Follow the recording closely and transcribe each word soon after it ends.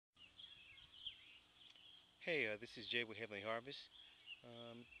Hey, this is Jay with Heavenly Harvest.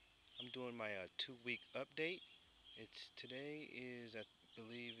 Um, I'm doing my 2-week update. Today is, I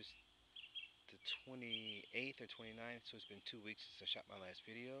believe, it's the 28th or 29th, so it's been 2 weeks since I shot my last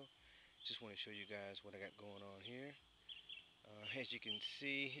video. Just want to show you guys what I got going on here. As you can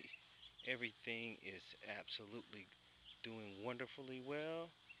see, everything is absolutely doing wonderfully well.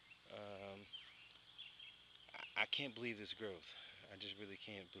 Um, I can't believe this growth. I just really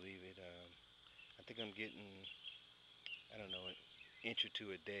can't believe it. I think I'm getting, I don't know, an inch or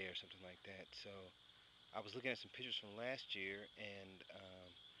two a day or something like that. So I was looking at some pictures from last year, and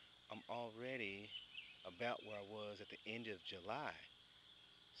I'm already about where I was at the end of July.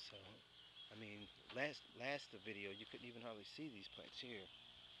 So, I mean, last video you couldn't even hardly see these plants here.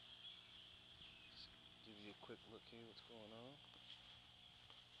 Just give you a quick look here, what's going on.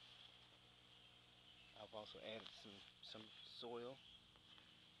 I've also added some soil,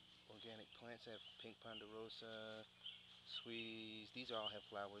 organic plants. I have pink ponderosa, sweeties. These all have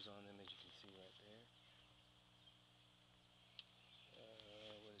flowers on them, as you can see right there.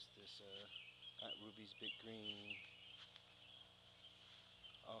 What is this? Aunt Ruby's Big Green.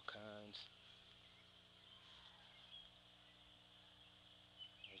 All kinds.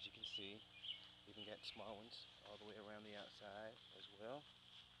 As you can see, even got small ones all the way around the outside as well.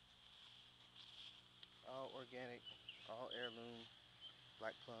 All organic, all heirloom.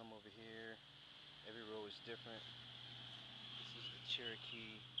 Black plum over here. Every row is different. This is the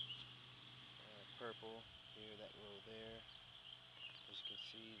Cherokee purple here, that row there. As you can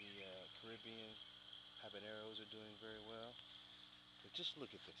see, the Caribbean habaneros are doing very well. But just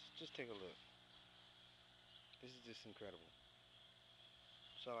look at this. Just take a look. This is just incredible.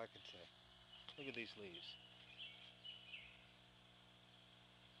 That's all I can say. Look at these leaves.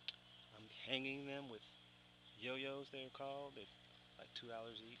 I'm hanging them with yo-yos, they're called. They're like $2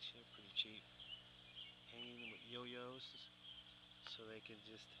 each. They're pretty cheap. Hanging them with yo-yos so they can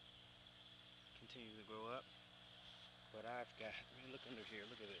just continue to grow up. But I've got, man, look under here.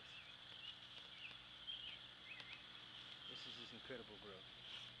 Look at this. This is just incredible growth.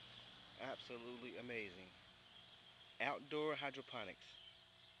 Absolutely amazing. Outdoor hydroponics.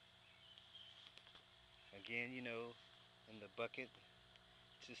 Again, you know, in the bucket,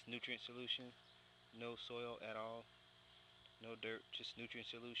 it's just nutrient solution. No soil at all. No dirt, just nutrient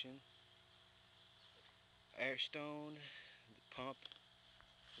solution. Air stone, the pump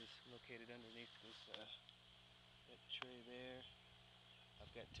is located underneath this that tray there.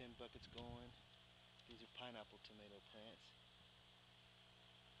 I've got 10 buckets going. These are pineapple tomato plants.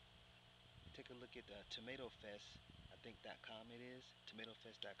 Take a look at Tomato Fest, I think .com it is,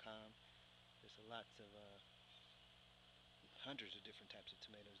 tomatofest.com. There's lots of hundreds of different types of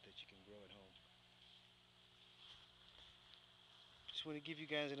tomatoes that you can grow at home. Just want to give you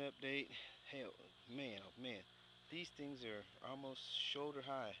guys an update. Hell, man, oh man, these things are almost shoulder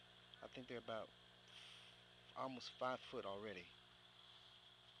high. I think they're about almost 5 foot already,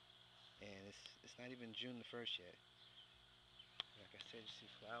 and it's not even June the 1st yet. Like I said, you see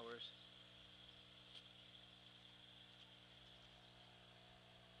flowers.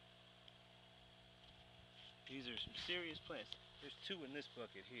 These are some serious plants. There's 2 in this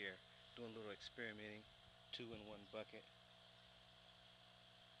bucket here, doing a little experimenting. 2 in 1 bucket.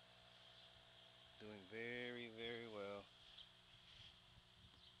 Doing very, very well.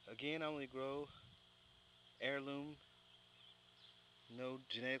 Again, I only grow heirloom, no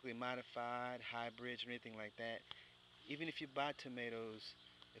genetically modified hybrids or anything like that. Even if you buy tomatoes,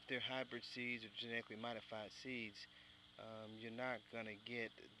 if they're hybrid seeds or genetically modified seeds, you're not gonna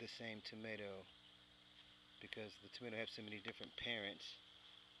get the same tomato because the tomato has so many different parents.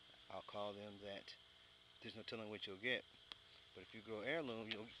 I'll call them that. There's no telling what you'll get. But if you grow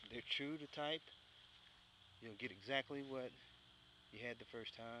heirloom, they're true to type. You'll get exactly what you had the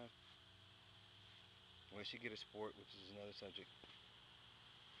first time, unless you get a sport, which is another subject.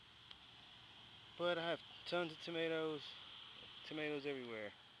 But I have tons of tomatoes everywhere.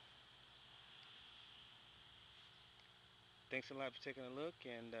 Thanks a lot for taking a look,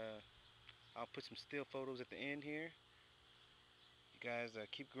 and I'll put some still photos at the end here. You guys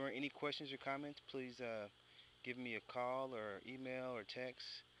keep growing. Any questions or comments, please give me a call or email or text.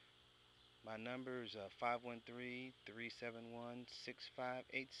 My number is 513-371-6586.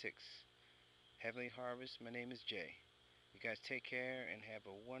 Heavenly Harvest, my name is Jay. You guys take care and have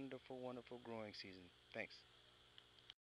a wonderful, wonderful growing season. Thanks.